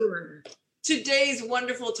today's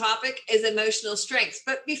wonderful topic is emotional strength.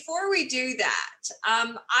 But before we do that,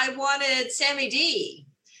 I wanted Sammy D,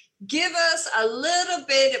 give us a little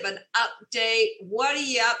bit of an update. What are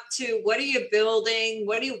you up to? What are you building?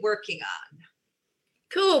 What are you working on?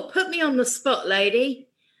 Cool. Put me on the spot, lady.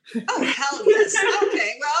 Oh, hell yes.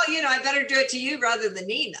 Okay. Well, I better do it to you rather than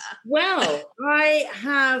Nina. Well, I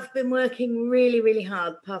have been working really, really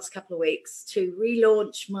hard the past couple of weeks to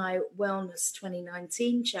relaunch my Wellness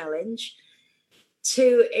 2019 challenge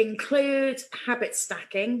to include habit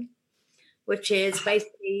stacking, which is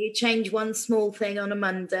basically you change one small thing on a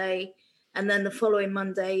Monday, and then the following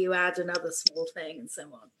Monday you add another small thing and so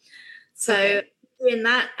on. So doing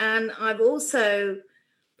that, and I've also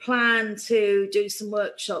planned to do some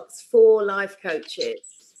workshops for life coaches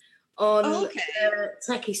on the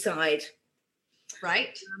techie side.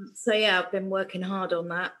 Right. So, I've been working hard on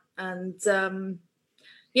that. And,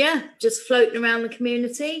 just floating around the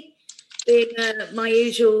community, being my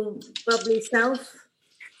usual bubbly self.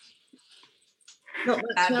 Not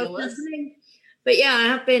much else happening. But, I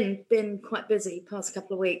have been quite busy the past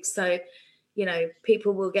couple of weeks. So,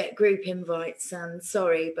 people will get group invites, and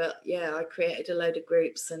sorry, but I created a load of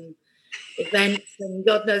groups and events and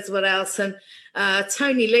God knows what else. And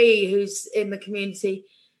Tony Lee, who's in the community,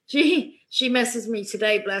 she messaged me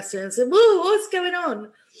today, bless her, and said, "Whoa, what's going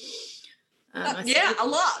on?" Said, a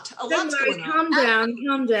lot. Don't worry, calm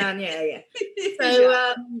down.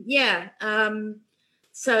 Yeah.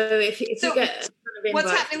 So if you get kind of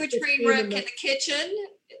what's happening with Trainwreck in the Kitchen?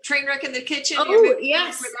 Trainwreck in the Kitchen. Oh,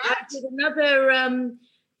 yes. I did another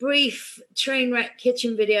brief Trainwreck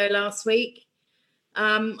Kitchen video last week.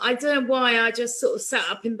 I don't know why. I just sort of sat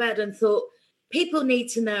up in bed and thought, people need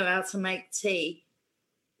to know how to make tea.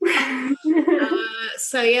 I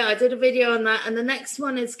did a video on that. And the next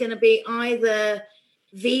one is going to be either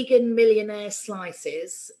vegan millionaire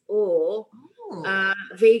slices or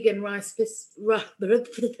vegan rice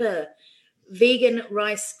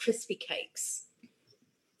crispy cakes.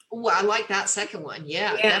 Oh, I like that second one.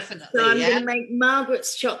 Yeah, definitely. So I'm going to make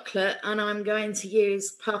Margaret's chocolate, and I'm going to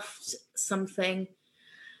use puffed something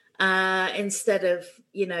instead of,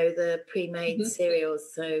 the pre-made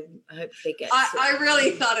cereals. So hopefully get. I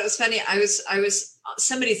really thought it was funny. I was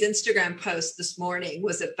somebody's Instagram post this morning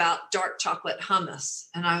was about dark chocolate hummus,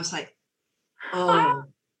 and I was like,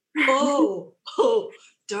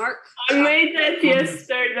 dark. I made that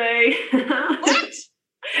yesterday. What?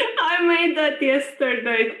 I made that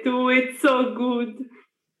yesterday too. It's so good.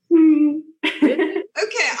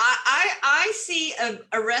 Okay, I see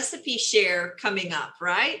a recipe share coming up,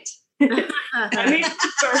 right? I need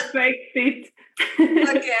to perfect it.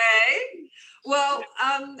 Okay. Well,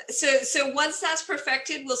 so once that's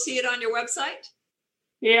perfected, we'll see it on your website?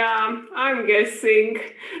 Yeah, I'm guessing.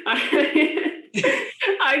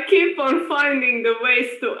 I keep on finding the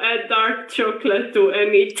ways to add dark chocolate to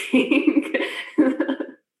anything.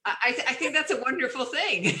 I think that's a wonderful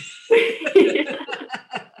thing. Is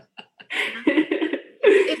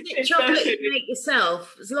it chocolate you make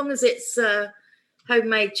yourself? As long as it's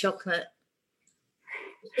homemade chocolate.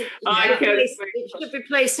 It should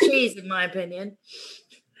replace cheese, in my opinion.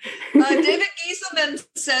 David Gieselman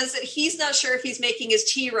says that he's not sure if he's making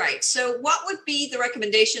his tea right. So what would be the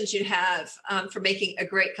recommendations you'd have for making a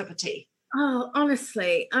great cup of tea? Oh,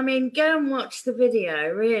 honestly, I mean, go and watch the video,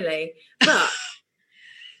 really. But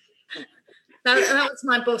that was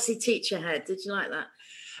my bossy teacher head. Did you like that?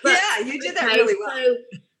 But, you did that really well.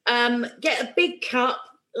 So get a big cup,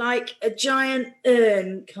 like a giant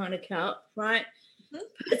urn kind of cup, right?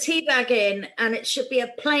 Mm-hmm. Put a tea bag in, and it should be a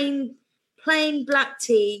plain black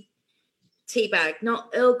tea bag, not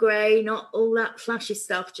Earl Grey, not all that flashy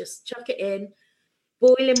stuff. Just chuck it in,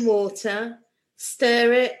 boiling water,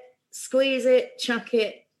 stir it, squeeze it, chuck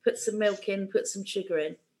it, put some milk in, put some sugar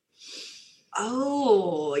in.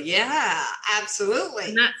 Oh, yeah, absolutely.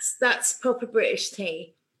 And that's proper British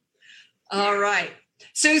tea. All right.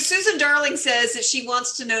 So Susan Darling says that she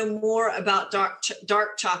wants to know more about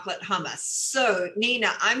dark chocolate hummus. So,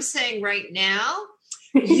 Nina, I'm saying right now,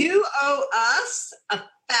 you owe us a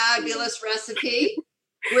fabulous recipe.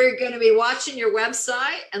 We're going to be watching your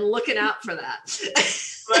website and looking out for that.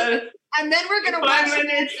 Well, and then we're going to watch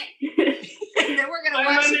it. And then we're going to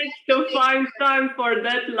watch it. To find time for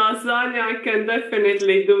that lasagna, I can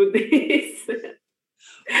definitely do this.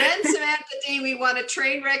 Then, Samantha D, we want a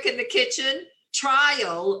train wreck in the kitchen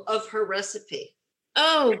trial of her recipe.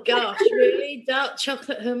 Oh, gosh, really? Dark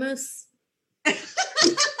chocolate hummus?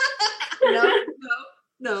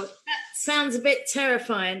 No. That sounds a bit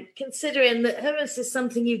terrifying, considering that hummus is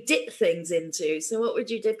something you dip things into. So what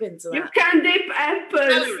would you dip into that? You can dip apples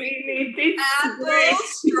in it. It's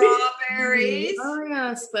apples, berries. Oh yeah,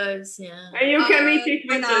 I suppose. Yeah. And you can eat it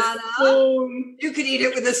with banana. a spoon. You could eat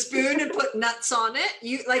it with a spoon and put nuts on it.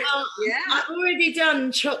 You like, yeah. I've already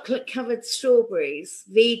done chocolate covered strawberries,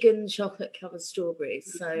 vegan chocolate covered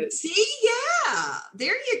strawberries. So See, yeah,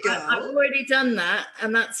 there you go. I've already done that,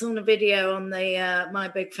 and that's on a video on the My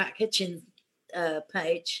Big Fat Kitchen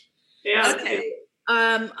page. Yeah. Okay.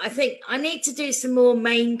 I think I need to do some more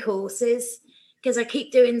main courses because I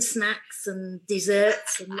keep doing snacks and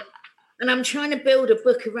desserts, and I'm trying to build a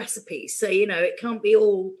book of recipes. So it can't be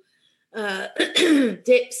all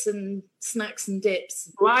dips and snacks and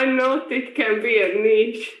dips. Why not? It can be a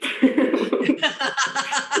niche.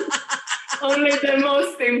 Only the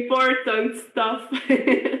most important stuff.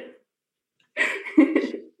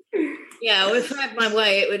 Yeah, well, if I had my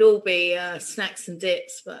way, it would all be snacks and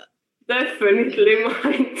dips, but Definitely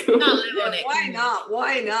mine too. Why not?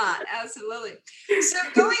 Why not? Absolutely. So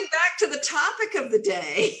going back to the topic of the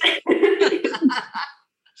day,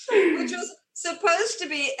 which was supposed to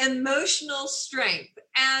be emotional strength.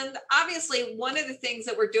 And obviously, one of the things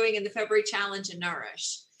that we're doing in the February Challenge in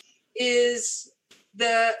Nourish is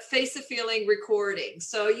the Face the Feeling recording.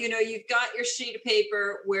 So, you've got your sheet of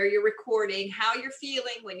paper where you're recording how you're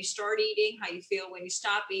feeling when you start eating, how you feel when you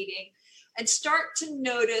stop eating, and start to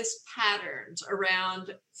notice patterns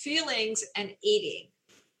around feelings and eating.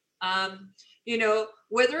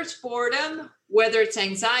 Whether it's boredom, whether it's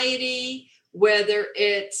anxiety, whether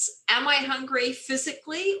it's, am I hungry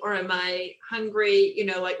physically, or am I hungry,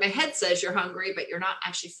 like my head says you're hungry, but you're not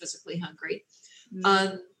actually physically hungry.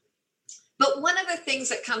 Mm-hmm. But one of the things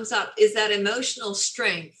that comes up is that emotional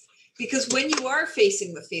strength, because when you are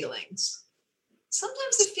facing the feelings,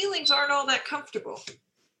 sometimes the feelings aren't all that comfortable.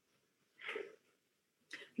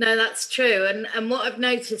 No, that's true. And what I've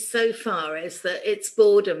noticed so far is that it's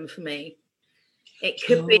boredom for me. It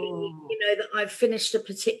could be, that I've finished a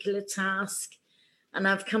particular task and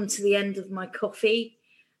I've come to the end of my coffee.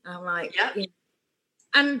 And I'm like,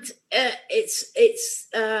 and it's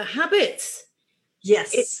habits.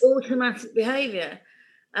 Yes. It's automatic behavior.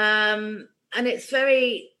 And it's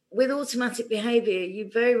with automatic behavior, you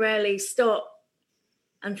very rarely stop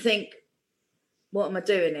and think, what am I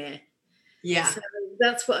doing here? Yeah. So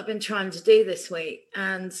that's what I've been trying to do this week.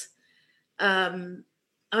 And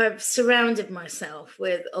I've surrounded myself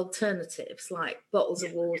with alternatives like bottles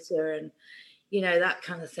of water and, that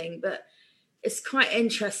kind of thing. But it's quite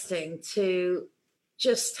interesting to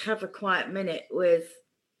just have a quiet minute with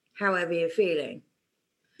however you're feeling.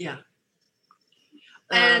 Yeah.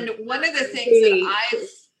 And one of the things that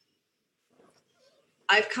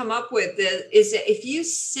I've come up with is that if you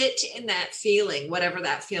sit in that feeling, whatever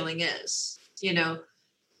that feeling is,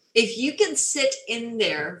 if you can sit in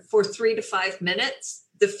there for 3 to 5 minutes,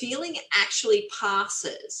 the feeling actually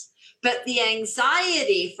passes. But the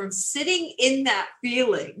anxiety from sitting in that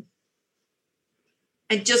feeling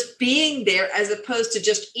and just being there as opposed to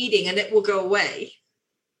just eating, and it will go away.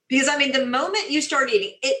 Because, the moment you start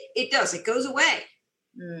eating, it goes away.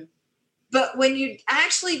 Mm. But when you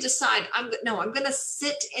actually decide, I'm going to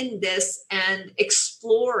sit in this and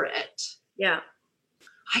explore it. Yeah.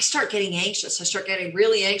 I start getting anxious. I start getting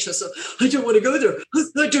really anxious. So I don't want to go there.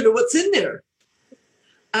 I don't know what's in there.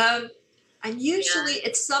 And usually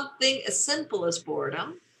it's something as simple as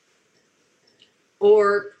boredom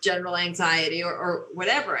or general anxiety or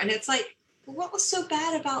whatever. And it's like, well, what was so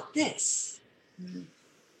bad about this? Mm-hmm.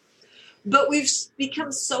 But we've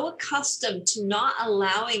become so accustomed to not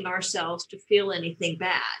allowing ourselves to feel anything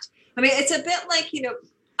bad. It's a bit like,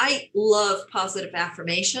 I love positive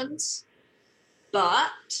affirmations,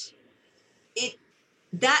 but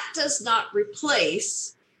that does not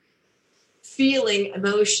replace feeling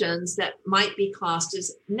emotions that might be classed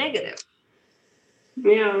as negative.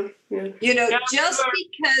 Yeah. Just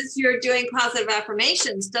because you're doing positive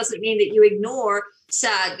affirmations doesn't mean that you ignore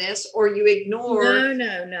sadness or you ignore.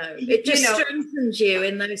 No. It just strengthens you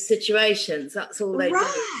in those situations. That's all they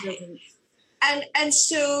do. And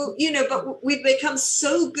so, but we've become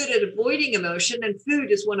so good at avoiding emotion, and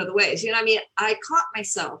food is one of the ways. I caught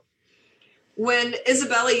myself when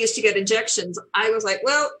Isabella used to get injections. I was like,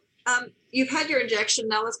 well, you've had your injection.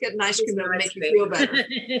 Now let's get an ice cream that'll make you feel better.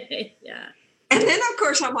 Yeah. And then, of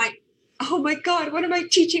course, I'm like, oh, my God, what am I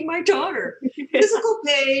teaching my daughter? Physical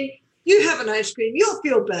pain, you have an ice cream, you'll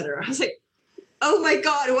feel better. I was like, oh, my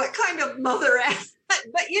God, what kind of mother ass?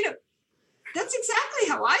 But, that's exactly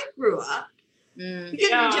how I grew up. You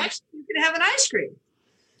get an injection, you can have an ice cream.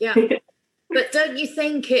 Yeah. But don't you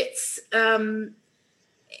think it's,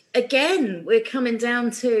 again, we're coming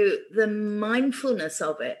down to the mindfulness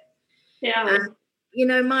of it. Yeah.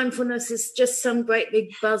 Mindfulness is just some great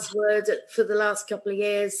big buzzword for the last couple of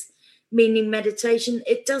years. meaning meditation.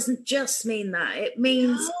 It doesn't just mean that. It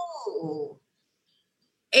means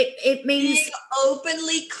it means being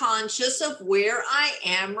openly conscious of where I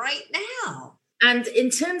am right now. And in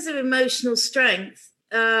terms of emotional strength,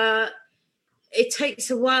 it takes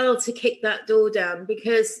a while to kick that door down,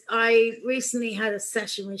 because I recently had a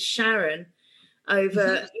session with Sharon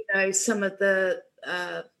over, some of the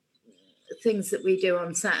things that we do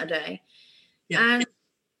on Saturday. Yeah. And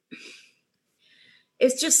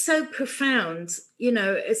it's just so profound.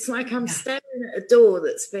 It's like I'm staring at a door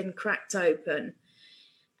that's been cracked open.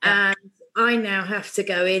 Yeah. And I now have to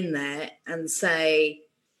go in there and say,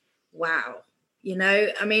 wow,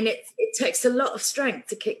 it takes a lot of strength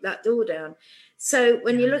to kick that door down. So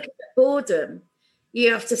when you look at the boredom,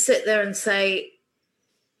 you have to sit there and say,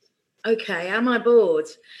 okay, am I bored?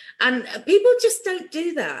 And people just don't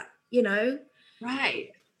do that,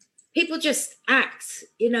 Right. People just act,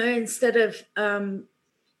 instead of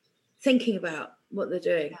thinking about what they're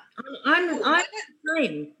doing. I'm the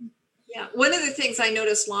same. Yeah. One of the things I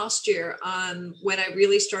noticed last year when I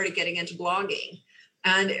really started getting into blogging,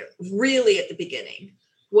 and really at the beginning,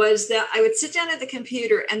 was that I would sit down at the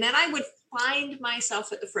computer and then I would find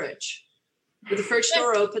myself at the fridge with the fridge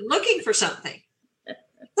door open looking for something.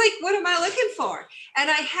 Like, what am I looking for? And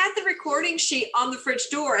I had the recording sheet on the fridge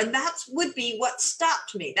door, and that would be what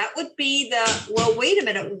stopped me. That would be well, wait a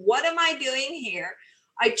minute, what am I doing here?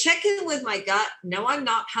 I check in with my gut. No, I'm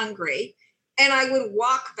not hungry. And I would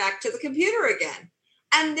walk back to the computer again.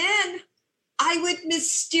 And then I would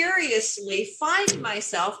mysteriously find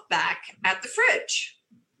myself back at the fridge.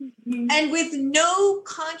 Mm-hmm. And with no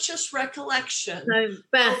conscious recollection. So,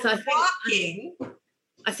 Beth,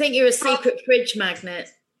 I think you're a secret fridge magnet.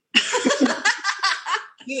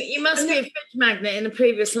 you must be a fridge magnet in a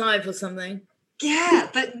previous life or something. Yeah,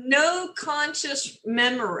 but no conscious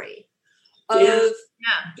memory of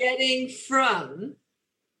getting from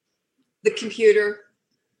the computer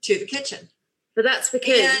to the kitchen. But that's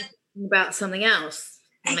because you're thinking about something else.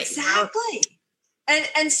 Exactly.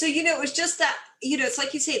 And so, it was just that, it's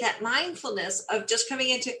like you say, that mindfulness of just coming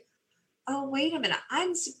into, oh, wait a minute,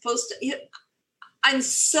 I'm supposed to, I'm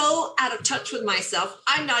so out of touch with myself,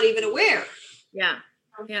 I'm not even aware. Yeah.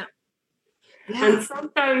 And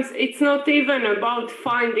sometimes it's not even about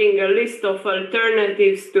finding a list of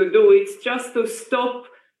alternatives to do. It's just to stop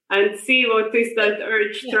and see what is that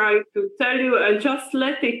urge trying to tell you, and just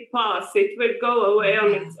let it pass. It will go away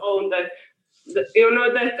on its own. That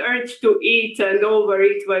urge to eat and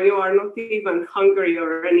overeat when you are not even hungry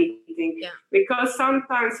or anything. Yeah. Because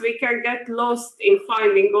sometimes we can get lost in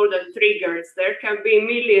finding all the triggers. There can be a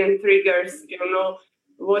million triggers,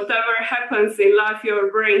 whatever happens in life,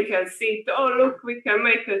 your brain can see it. Oh, look, we can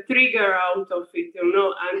make a trigger out of it,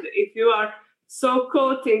 And if you are so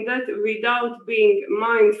caught in that without being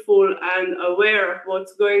mindful and aware of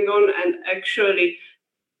what's going on, and actually,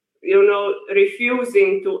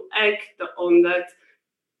 refusing to act on that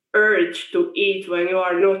urge to eat when you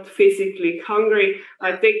are not physically hungry,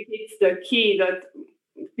 I think it's the key that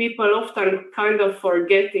people often kind of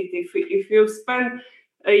forget it. If you spend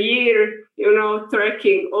a year,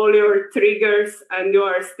 tracking all your triggers and you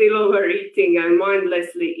are still overeating and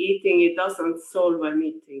mindlessly eating, it doesn't solve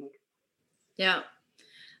anything. Yeah.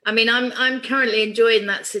 I mean, I'm currently enjoying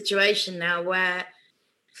that situation now where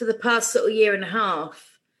for the past sort of year and a half,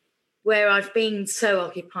 where I've been so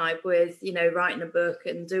occupied with, writing a book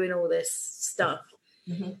and doing all this stuff,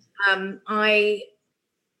 I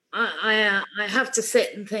have to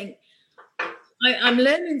sit and think, I'm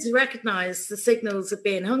learning to recognize the signals of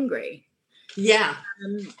being hungry. Yeah.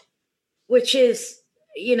 Which is,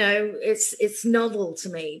 it's novel to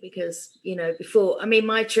me because, before,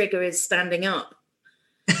 my trigger is standing up.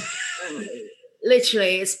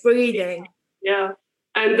 Literally, it's breathing. Yeah.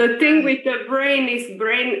 And the thing with the brain is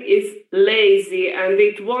lazy, and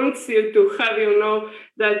it wants you to have,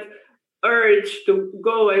 that urge to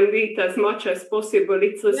go and eat as much as possible.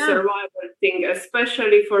 It's a survival thing,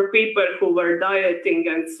 especially for people who were dieting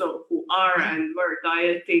and who are and were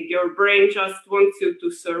dieting. Your brain just wants you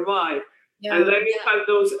to survive. Yeah. And then you have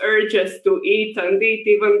those urges to eat and eat,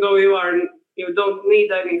 even though you don't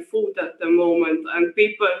need any food at the moment. And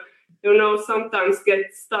people, sometimes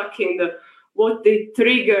get stuck in what did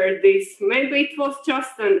trigger this? Maybe it was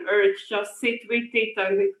just an urge, just sit with it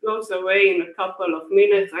and it goes away in a couple of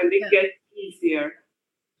minutes and it gets easier.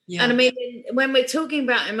 Yeah. And when we're talking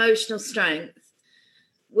about emotional strength,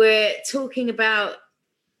 we're talking about,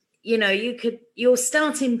 your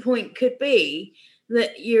starting point could be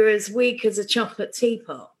that you're as weak as a chocolate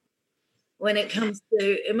teapot when it comes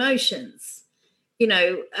to emotions,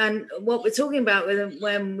 and what we're talking about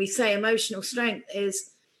when we say emotional strength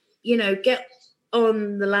is get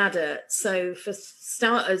on the ladder. So for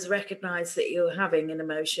starters, recognize that you're having an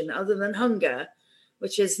emotion other than hunger,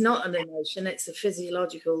 which is not an emotion, it's a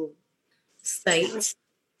physiological state.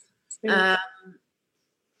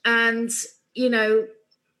 And,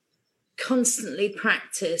 constantly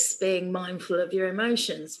practice being mindful of your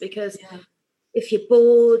emotions, because if you're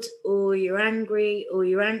bored or you're angry or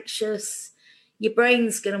you're anxious, your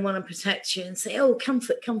brain's going to want to protect you and say, oh,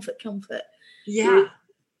 comfort, comfort, comfort. Yeah.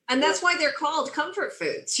 And that's why they're called comfort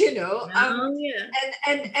foods, And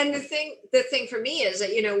the thing for me is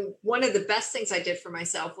that, one of the best things I did for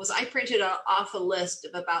myself was I printed off a list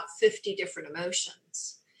of about 50 different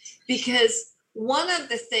emotions, because one of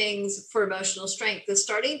the things for emotional strength is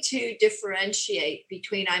starting to differentiate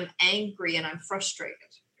between I'm angry and I'm frustrated.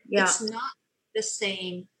 Yeah. It's not the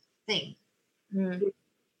same thing. And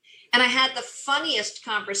I had the funniest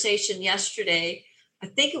conversation yesterday. I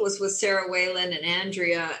think it was with Sarah Whalen and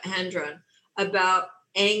Andrea Hendron about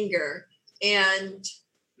anger. And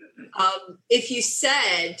if you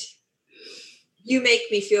said, you make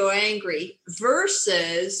me feel angry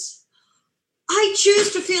versus I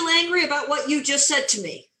choose to feel angry about what you just said to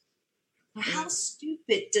me. How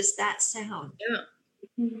stupid does that sound? Yeah.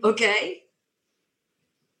 Okay.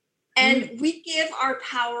 And we give our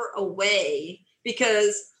power away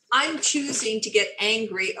because I'm choosing to get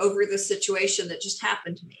angry over the situation that just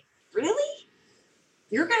happened to me. Really?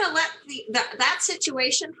 You're going to let that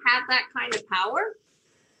situation have that kind of power?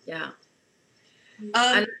 Yeah.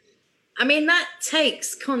 And, that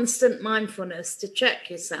takes constant mindfulness to check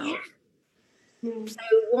yourself. Yeah. So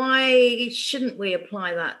why shouldn't we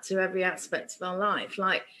apply that to every aspect of our life?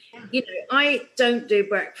 Like, I don't do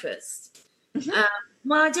breakfast.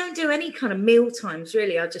 Well, I don't do any kind of meal times,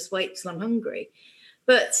 really. I just wait till I'm hungry.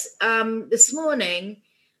 But this morning,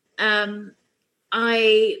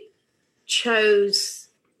 I chose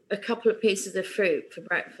a couple of pieces of fruit for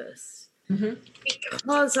breakfast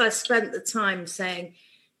because I spent the time saying,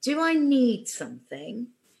 do I need something?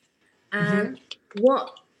 And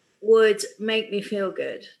what would make me feel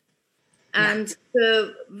good? And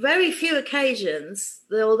for very few occasions,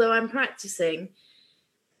 although I'm practicing,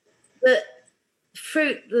 the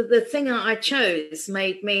fruit, the thing that I chose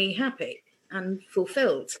made me happy and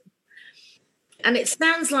fulfilled. And it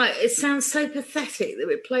sounds so pathetic that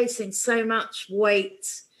we're placing so much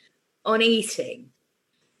weight on eating.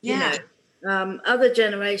 Yeah. Other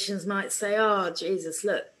generations might say, oh, Jesus,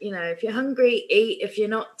 look, if you're hungry, eat. If you're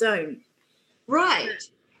not, don't. Right.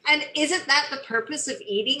 And isn't that the purpose of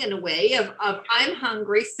eating, in a way of I'm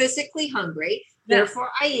hungry, physically hungry, therefore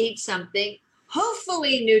I eat something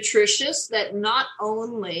hopefully nutritious that not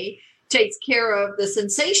only takes care of the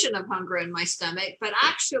sensation of hunger in my stomach, but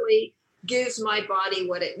actually gives my body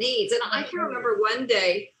what it needs. And I can remember one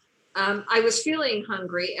day I was feeling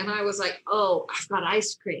hungry and I was like, oh, I've got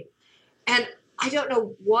ice cream. And I don't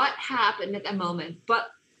know what happened at that moment, but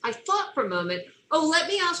I thought for a moment, oh, let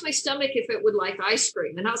me ask my stomach if it would like ice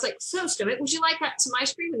cream. And I was like, so stomach, would you like some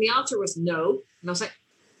ice cream? And the answer was no. And I was like,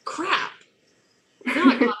 crap. Now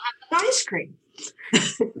I can't have ice cream.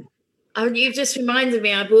 You just reminded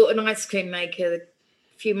me, I bought an ice cream maker a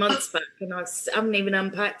few months back and I haven't even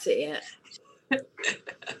unpacked it yet.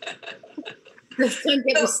 Don't get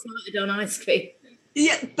me started on ice cream.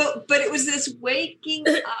 Yeah, but it was this waking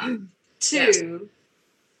up to...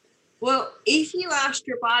 Well, if you asked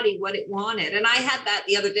your body what it wanted, and I had that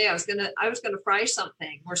the other day, I was gonna fry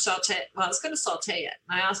something or saute. Well, I was gonna saute it.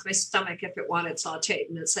 And I asked my stomach if it wanted sauteed,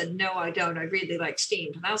 and it said, "No, I don't. I really like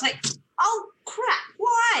steamed." And I was like, "Oh crap!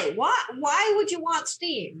 Why? Why would you want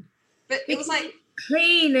steamed?" But it was like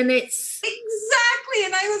clean, and it's exactly.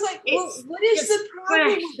 And I was like, "Well, what is the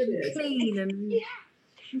problem with this?" Clean and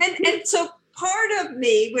and so part of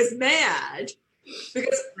me was mad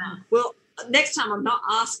because next time I'm not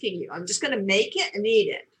asking you. I'm just going to make it and eat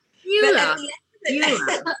it. You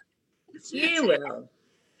will.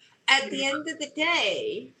 At the end of the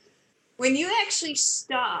day, when you actually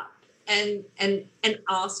stop and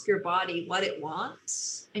ask your body what it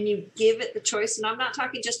wants and you give it the choice, and I'm not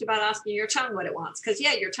talking just about asking your tongue what it wants, because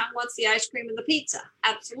your tongue wants the ice cream and the pizza.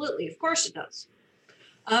 Absolutely. Of course it does.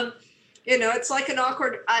 It's like an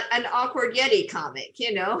awkward Yeti comic,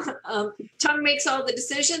 tongue makes all the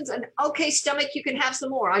decisions and okay, stomach, you can have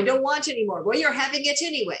some more. I don't want any more. Well, you're having it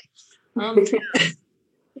anyway.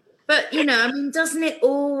 But, doesn't it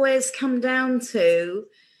always come down to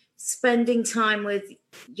spending time with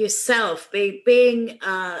yourself, being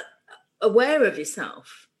aware of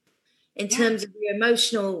yourself in terms of your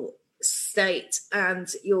emotional state and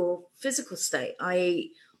your physical state,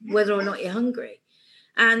 i.e. whether or not you're hungry.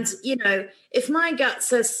 And, if my gut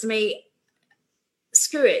says to me,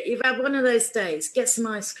 screw it, you've had one of those days, get some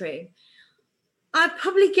ice cream. I'd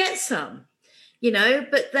probably get some,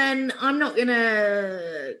 but then I'm not going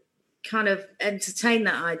to kind of entertain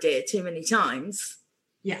that idea too many times.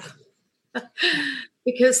 Yeah.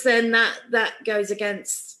 Because then that goes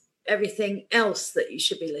against everything else that you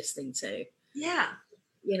should be listening to. Yeah.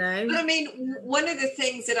 But I mean, one of the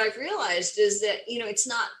things that I've realized is that, it's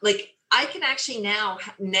not like I can actually now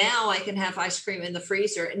I can have ice cream in the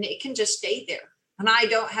freezer and it can just stay there. And I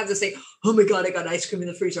don't have to say, oh my God, I got ice cream in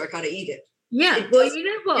the freezer, I got to eat it. Yeah. Well, you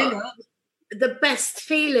know what? The best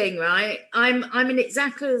feeling, right? I'm in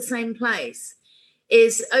exactly the same place,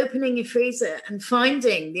 is opening your freezer and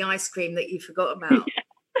finding the ice cream that you forgot about.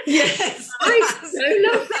 Yes. I so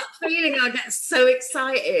love that feeling. I get so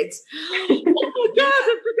excited. Oh my God,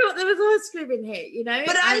 I forgot there was ice cream in here,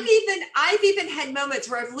 But I've even had moments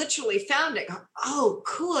where I've literally found it. Oh,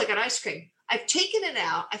 cool, I got ice cream. I've taken it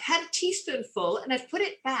out, I've had a teaspoonful, and I've put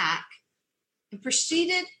it back and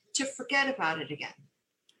proceeded to forget about it again.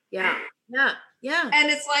 Yeah. And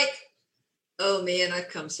it's like, oh man, I've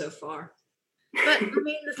come so far. But I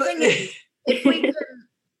mean, the thing is, if we can,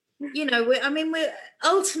 we're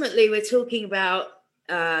talking about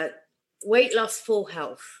weight loss for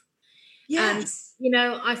health. Yes. And,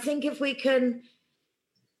 I think if we can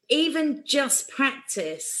even just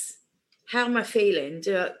practice, how am I feeling?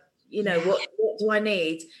 What do I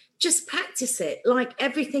need? Just practice it. Like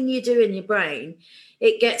everything you do in your brain,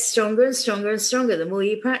 it gets stronger and stronger and stronger the more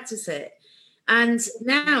you practice it. And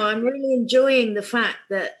now I'm really enjoying the fact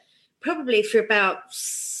that probably for about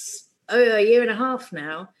a year and a half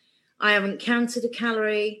now, I haven't counted a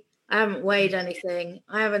calorie. I haven't weighed anything.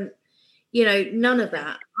 I haven't, none of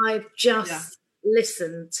that. I've just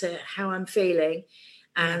listened to how I'm feeling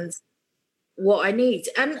and what I need.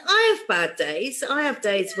 And I have bad days. I have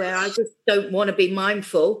days where I just don't want to be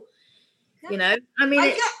mindful. I've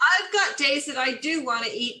got days that I do want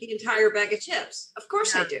to eat the entire bag of chips. Of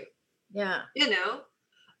course I do. Yeah.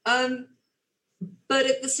 But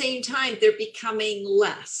at the same time, they're becoming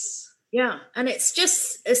less. Yeah. And it's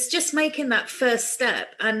just making that first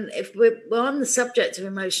step. And if we're on the subject of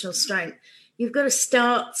emotional strength, you've got to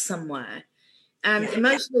start somewhere. And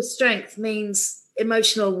emotional strength means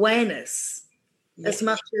emotional awareness as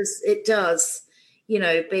much as it does,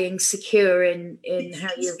 being secure in how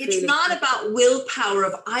you're feeling. It's not about willpower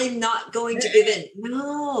of I'm not going to give in.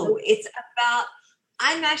 No, it's about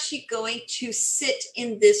I'm actually going to sit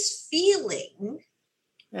in this feeling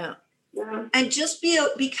and just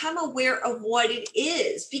become aware of what it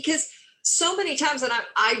is. Because so many times, and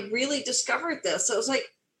I really discovered this, I was like,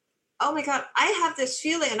 oh my God, I have this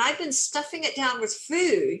feeling and I've been stuffing it down with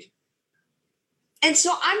food. And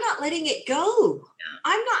so I'm not letting it go.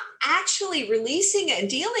 I'm not actually releasing it and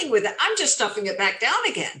dealing with it. I'm just stuffing it back down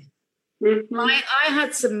again. Mm-hmm. I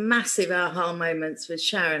had some massive aha moments with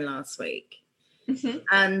Sharon last week. Mm-hmm.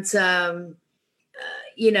 And,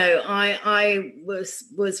 I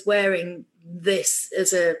was wearing this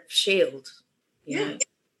as a shield. You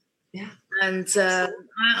know? And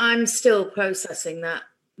I'm still processing that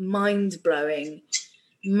mind-blowing,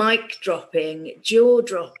 mic dropping, jaw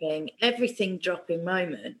dropping, everything dropping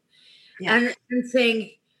moment. And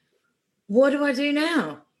saying, what do I do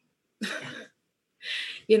now?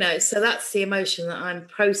 So that's the emotion that I'm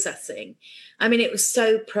processing. I mean, it was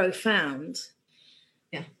so profound.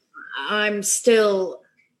 I'm still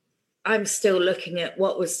looking at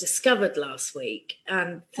what was discovered last week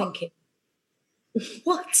and thinking,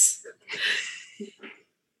 what?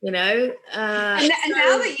 And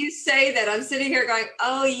now that you say that, I'm sitting here going,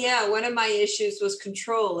 oh yeah, one of my issues was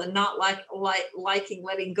control and not liking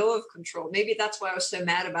letting go of control. Maybe that's why I was so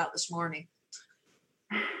mad about this morning.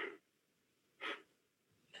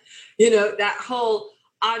 That whole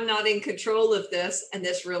I'm not in control of this and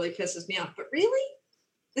this really pisses me off. But really?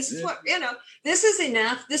 This is what, this is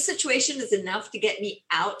enough. This situation is enough to get me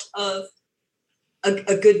out of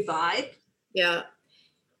a good vibe. Yeah.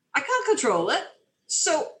 I can't control it.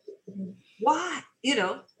 So why,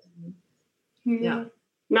 Yeah.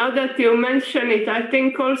 Now that you mention it, I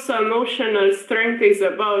think also emotional strength is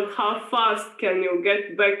about how fast can you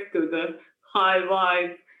get back to the high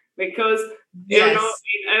vibe. Because, in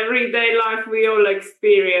everyday life, we all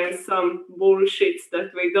experience some bullshits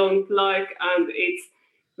that we don't like. And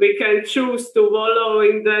we can choose to wallow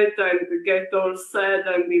in that and get all sad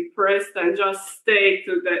and depressed and just stay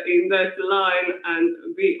in that line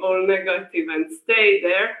and be all negative and stay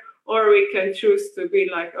there. Or we can choose to be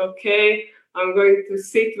like, okay, I'm going to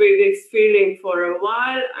sit with this feeling for a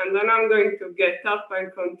while and then I'm going to get up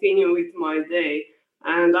and continue with my day.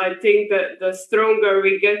 And I think that the stronger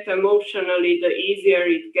we get emotionally, the easier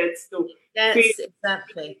it gets to Yes,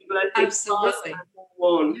 exactly. let it pass Absolutely. and move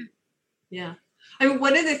on. Yeah. I mean,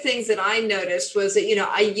 one of the things that I noticed was that,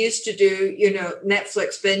 I used to do,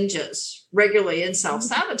 Netflix binges regularly and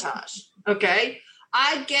self-sabotage. Okay.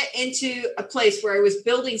 I'd get into a place where I was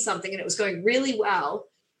building something and it was going really well.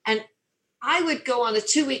 And I would go on a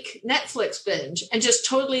 2-week Netflix binge and just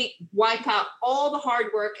totally wipe out all the hard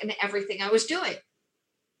work and everything I was doing.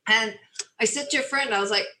 And I said to a friend, I was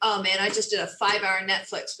like, oh man, I just did a 5-hour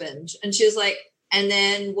Netflix binge. And she was like, and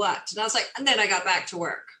then what? And I was like, and then I got back to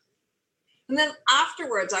work. And then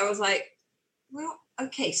afterwards I was like, well,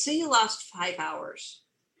 okay, so you lost 5 hours.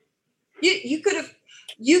 You could have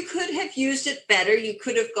used it better. You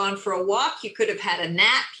could have gone for a walk. You could have had a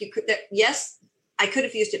nap. Yes, I could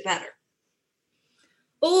have used it better.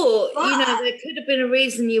 Or, there could have been a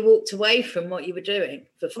reason you walked away from what you were doing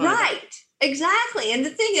for 5 hours. Right, exactly. And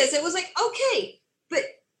the thing is, it was like, okay, but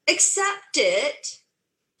accept it.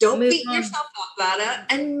 Don't beat yourself up about it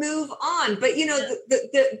and move on. But,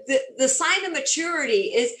 the sign of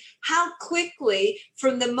maturity is how quickly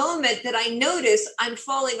from the moment that I notice I'm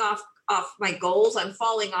falling off my goals, I'm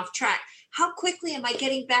falling off track, how quickly am I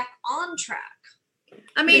getting back on track?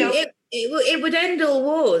 I mean, it would end all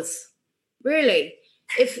wars, really.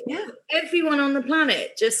 If everyone on the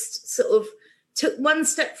planet just sort of took one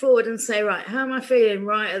step forward and say, right, how am I feeling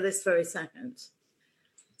right at this very second?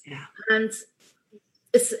 Yeah. And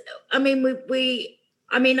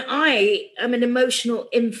I am an emotional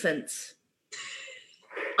infant.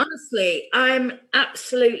 Honestly, I'm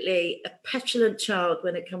absolutely a petulant child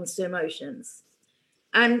when it comes to emotions.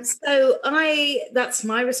 And so that's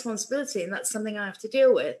my responsibility and that's something I have to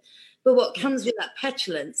deal with. But what comes with that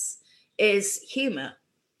petulance is humor.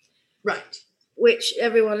 Right. Which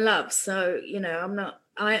everyone loves. So,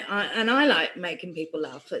 I like making people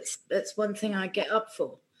laugh. That's one thing I get up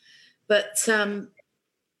for. But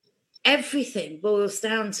everything boils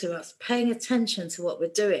down to us paying attention to what we're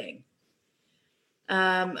doing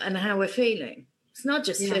and how we're feeling. It's not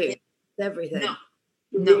just food, it's everything.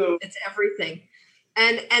 No, it's everything.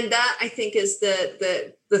 And that I think is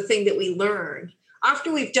the thing that we learn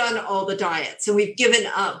after we've done all the diets and we've given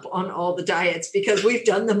up on all the diets because we've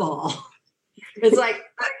done them all. It's like,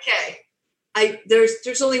 okay,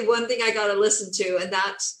 there's only one thing I got to listen to, and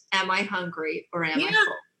that's, am I hungry or am I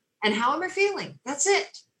full? And how am I feeling? That's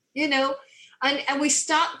it, and we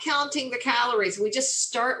stop counting the calories. We just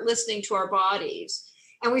start listening to our bodies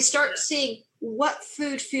and we start seeing what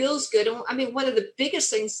food feels good. And I mean, one of the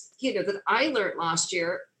biggest things, that I learned last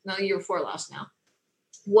year, year before last now,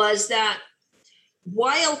 was that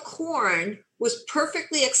wild corn was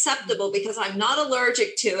perfectly acceptable because I'm not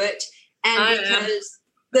allergic to it. And because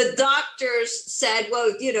the doctors said,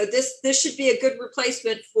 well, this should be a good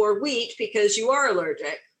replacement for wheat because you are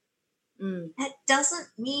allergic. That doesn't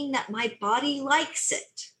mean that my body likes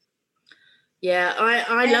it. Yeah,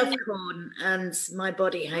 I love corn and my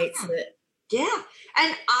body hates it. Yeah.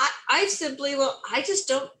 And I simply, I just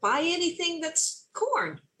don't buy anything that's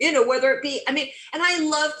corn, whether it be, and I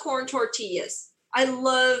love corn tortillas. I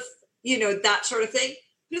love, that sort of thing.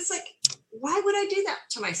 But it's like, why would I do that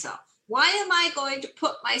to myself? Why am I going to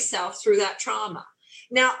put myself through that trauma?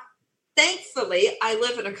 Now, thankfully, I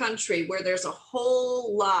live in a country where there's a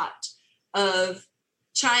whole lot of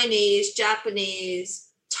Chinese,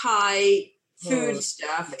 Japanese, Thai food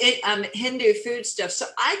stuff, Hindu food stuff. So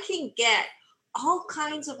I can get all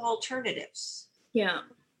kinds of alternatives. Yeah.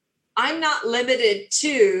 I'm not limited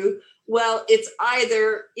to, it's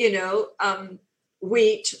either,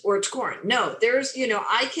 wheat or it's corn. No, there's,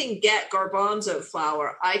 I can get garbanzo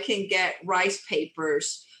flour. I can get rice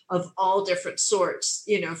papers of all different sorts,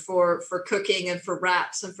 for cooking and for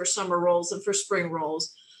wraps and for summer rolls and for spring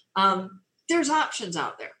rolls. There's options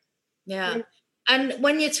out there. Yeah. And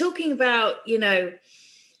when you're talking about,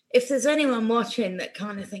 if there's anyone watching that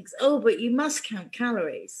kind of thinks, oh, but you must count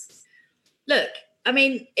calories. Look,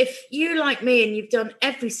 if you like me and you've done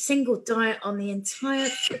every single diet on the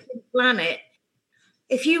entire planet,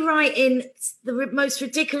 if you write in the most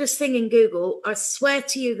ridiculous thing in Google, I swear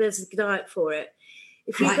to you there's a diet for it.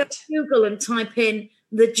 If you go to Google and type in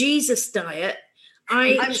the Jesus diet,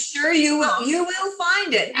 I'm sure you will. You will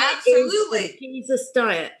find it. Absolutely. Jesus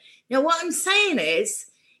diet. Now, what I'm saying is,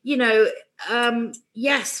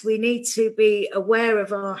 yes, we need to be aware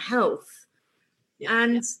of our health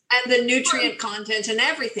and the nutrient content and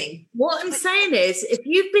everything. What I'm saying is, if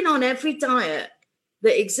you've been on every diet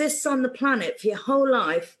that exists on the planet for your whole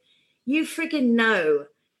life, you friggin' know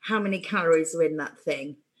how many calories are in that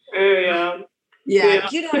thing. Yeah.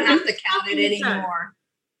 You don't have to count it anymore.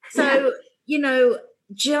 So,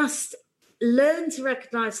 just learn to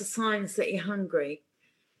recognize the signs that you're hungry,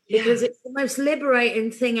 because it's the most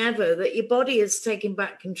liberating thing ever, that your body is taking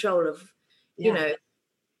back control of, you know,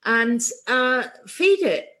 and feed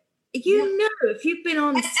it. You know, if you've been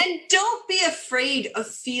on... And don't be afraid of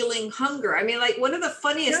feeling hunger. I mean, like, one of the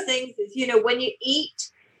funniest things is, you know, when you eat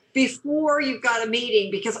before you've got a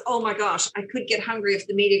meeting, because, oh my gosh, I could get hungry if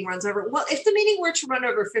the meeting runs over. Well, if the meeting were to run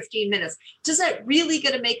over 15 minutes, does that really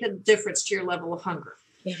going to make a difference to your level of hunger?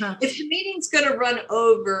 Yeah. If the meeting's going to run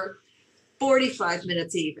over 45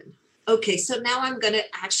 minutes even, okay, so now I'm going to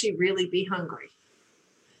actually really be hungry.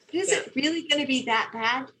 But is it really going to be that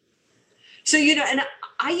bad? So, you know, and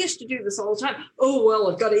I used to do this all the time. Oh,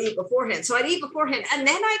 well, I've got to eat beforehand. So I'd eat beforehand, and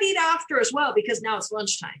then I'd eat after as well, because now it's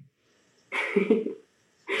lunchtime.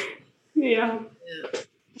 Yeah.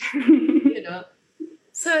 You know.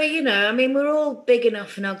 So, you know, I mean, we're all big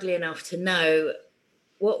enough and ugly enough to know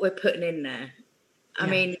what we're putting in there. I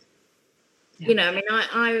mean, you know, I mean,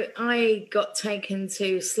 I got taken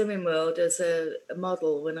to Slimming World as a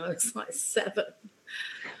model when I was like 7.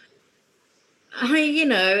 You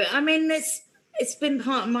know, I mean, it's been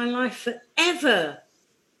part of my life forever.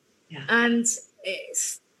 Yeah. And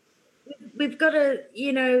we've got to,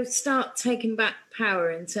 you know, start taking back power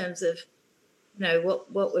in terms of, you know,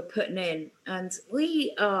 what we're putting in. And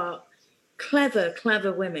we are clever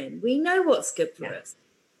women. We know what's good for us.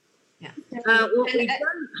 Yeah. What we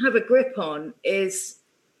don't have a grip on is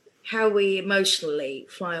how we emotionally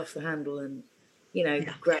fly off the handle and, you know,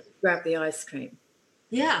 grab the ice cream.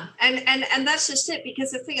 Yeah, and that's just it,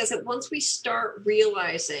 because the thing is that once we start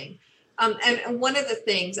realizing, and one of the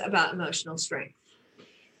things about emotional strength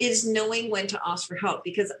is knowing when to ask for help,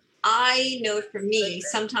 because I know for me,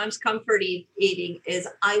 sometimes comfort eating is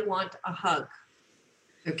I want a hug.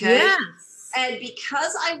 Okay. Yes. And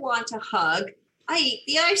because I want a hug, I eat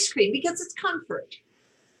the ice cream because it's comfort.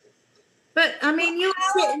 But I mean, you're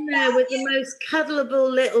sitting there with the most cuddleable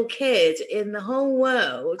little kid in the whole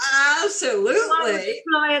world. Absolutely. Why would you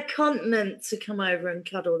fly a continent to come over and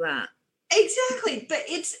cuddle that? Exactly. But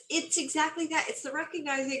it's exactly that. It's the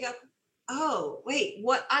recognizing of, oh, wait,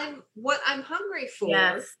 what I'm hungry for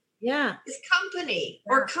is company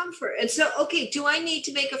or comfort. And so, okay, do I need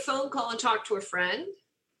to make a phone call and talk to a friend?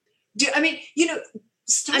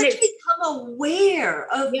 Start to become aware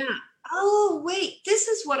of, oh, wait, this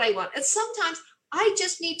is what I want. And sometimes I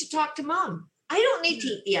just need to talk to mom. I don't need to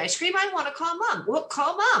eat the ice cream. I want to call mom. Well,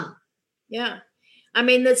 call mom. Yeah. I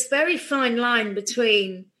mean, there's a very fine line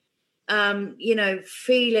between,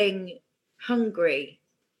 feeling hungry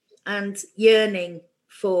and yearning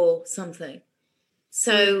for something.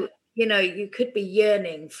 So, you know, you could be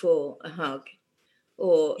yearning for a hug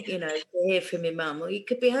or, you know, to hear from your mum, or you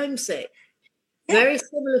could be homesick. Yeah. Very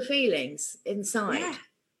similar feelings inside. Yeah.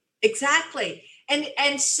 Exactly.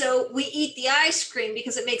 And so we eat the ice cream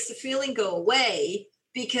because it makes the feeling go away,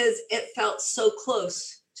 because it felt so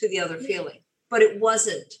close to the other feeling, but it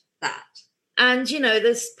wasn't that. And, you know,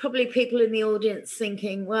 there's probably people in the audience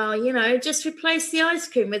thinking, well, you know, just replace the ice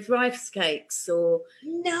cream with rice cakes or...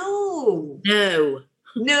 No.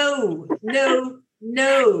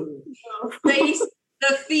 Face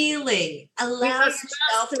the feeling. Allow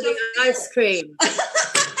yourself to feel ice cream.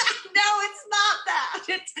 No, it's not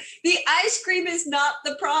that. The ice cream is not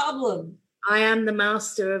the problem. I am the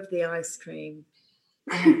master of the ice cream.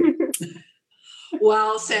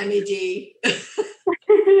 Wow, Sammy D.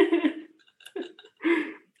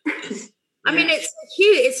 I mean,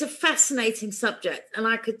 it's a fascinating subject, and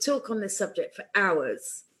I could talk on this subject for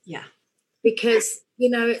hours. Yeah. Because, you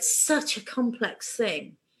know, it's such a complex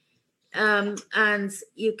thing. And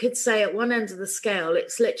you could say at one end of the scale,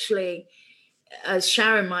 it's literally, as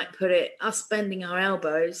Sharon might put it, us bending our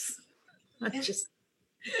elbows.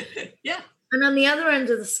 Yeah. And on the other end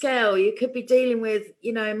of the scale, you could be dealing with,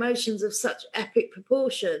 you know, emotions of such epic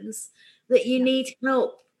proportions that you need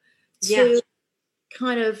help to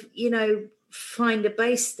kind of, you know, find a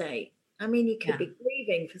base state. I mean, you could be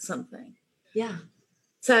grieving for something. Yeah.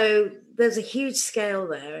 So there's a huge scale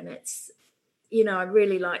there, and it's, you know, I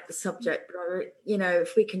really like the subject, but, you know,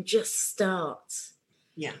 if we can just start.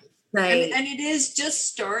 Yeah. And it is just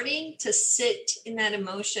starting to sit in that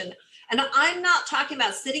emotion. And I'm not talking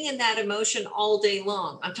about sitting in that emotion all day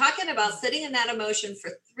long. I'm talking about sitting in that emotion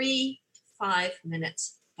for 3 to 5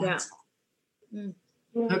 minutes. That's all.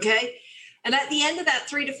 Okay. And at the end of that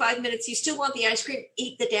 3 to 5 minutes, you still want the ice cream,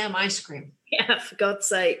 eat the damn ice cream. Yeah, for God's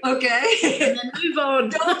sake. Okay. And then move on.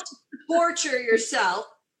 Don't torture yourself,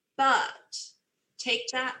 but take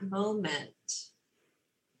that moment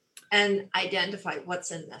and identify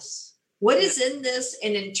what's in this. What is in this,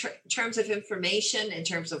 and in terms of information, in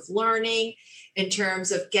terms of learning, in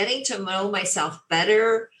terms of getting to know myself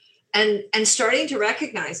better, and starting to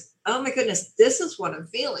recognize, oh my goodness, this is what I'm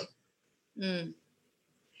feeling. And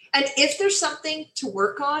if there's something to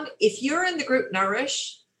work on, if you're in the group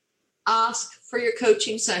Nourish, ask for your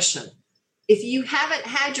coaching session. If you haven't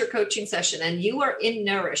had your coaching session and you are in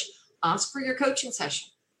Nourish, ask for your coaching session.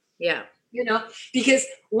 Yeah. You know, because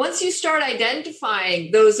once you start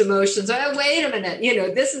identifying those emotions, oh, wait a minute, you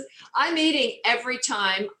know, I'm eating every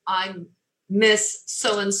time I miss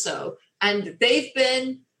so-and-so, and they've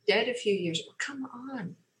been dead a few years. Well, come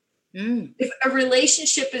on. If a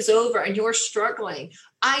relationship is over and you're struggling,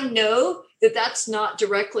 I know that that's not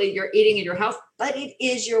directly your eating and your health, but it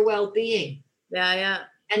is your well-being. Yeah, yeah.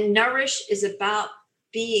 And Nourish is about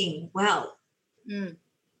being well.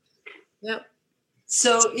 Yep.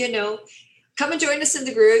 So, you know, come and join us in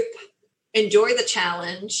the group, enjoy the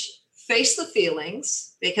challenge, face the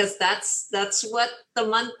feelings, because that's what the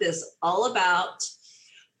month is all about.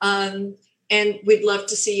 And we'd love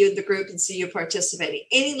to see you in the group and see you participating.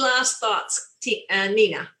 Any last thoughts,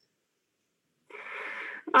 Nina?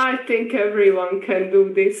 I think everyone can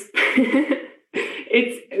do this.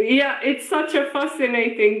 It's such a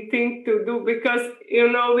fascinating thing to do because, you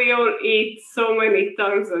know, we all eat so many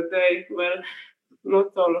times a day. Well,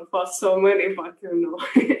 not all of us so many, but you know.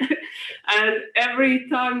 And every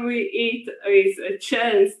time we eat is a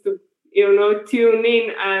chance to, you know, tune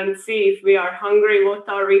in and see if we are hungry. What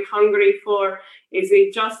are we hungry for? Is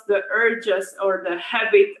it just the urges or the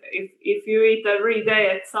habit? If you eat every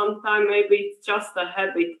day at some time, maybe it's just a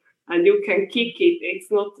habit and you can kick it.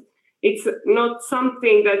 It's not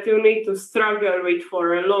something that you need to struggle with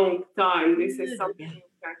for a long time. This is something you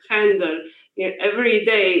can handle. Every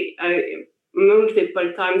day,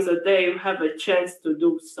 multiple times a day, you have a chance to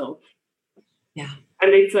do so. Yeah.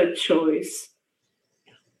 And it's a choice.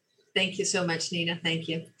 Thank you so much, Nina. Thank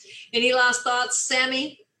you. Any last thoughts,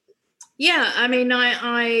 Sammy? Yeah, I mean,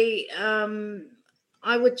 I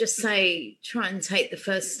would just say try and take the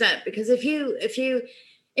first step, because if you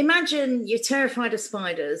imagine you're terrified of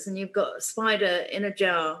spiders and you've got a spider in a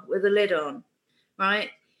jar with a lid on, right?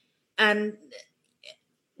 And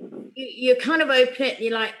you kind of open it and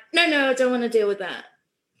you're like, no, I don't want to deal with that.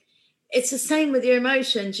 It's the same with your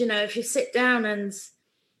emotions. You know, if you sit down and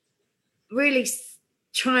really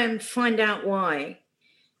try and find out why,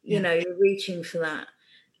 you know, you're reaching for that.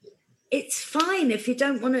 It's fine if you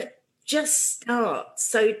don't want to just start.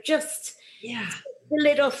 So just take the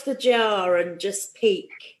lid off the jar and just peek,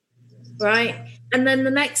 right? And then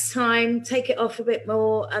the next time, take it off a bit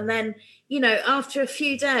more. And then, you know, after a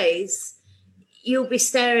few days, you'll be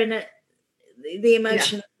staring at the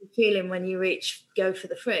emotion that you're feeling when you go for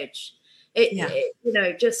the fridge. It, you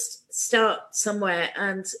know, just start somewhere,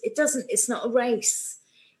 and it's not a race.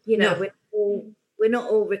 You know, we're not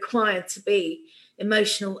all required to be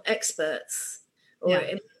emotional experts or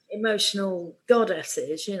emotional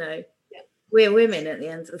goddesses. You know, we're women at the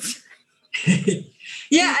end of the day.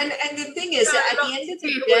 And the thing is that at the end of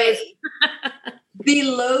the day,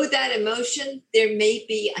 below that emotion, there may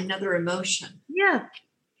be another emotion. Yeah.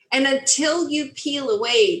 And until you peel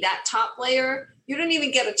away that top layer, you don't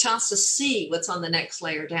even get a chance to see what's on the next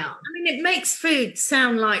layer down. I mean, it makes food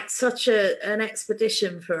sound like such an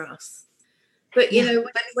expedition for us. But, you know,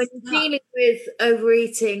 when you're dealing with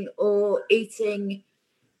overeating or eating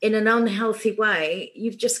in an unhealthy way,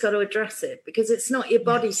 you've just got to address it, because it's not your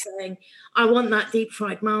body saying, I want that deep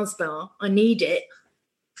fried Mars bar, I need it.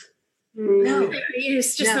 No.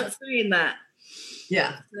 It's just not saying that.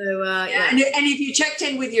 Yeah. So, And if you checked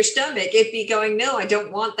in with your stomach, it'd be going, no, I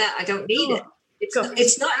don't want that. I don't need it. It's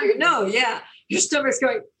not your stomach's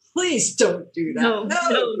going, please don't do that. No,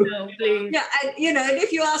 please. Yeah. And, you know, and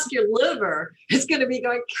if you ask your liver, it's going to be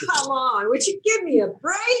going, come on, would you give me a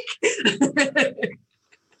break?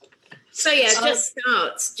 So,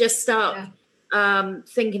 just start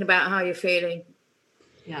thinking about how you're feeling.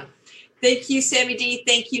 Yeah. Thank you, Sammy D.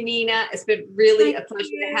 Thank you, Nina. It's been really a pleasure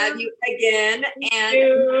to have you again.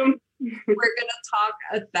 And we're going to talk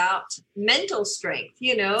about mental strength,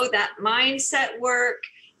 you know, that mindset work,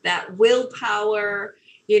 that willpower,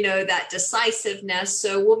 you know, that decisiveness.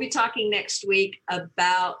 So we'll be talking next week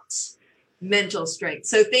about mental strength.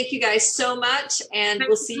 So thank you guys so much. And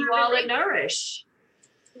we'll see you all at Nourish.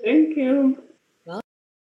 Thank you.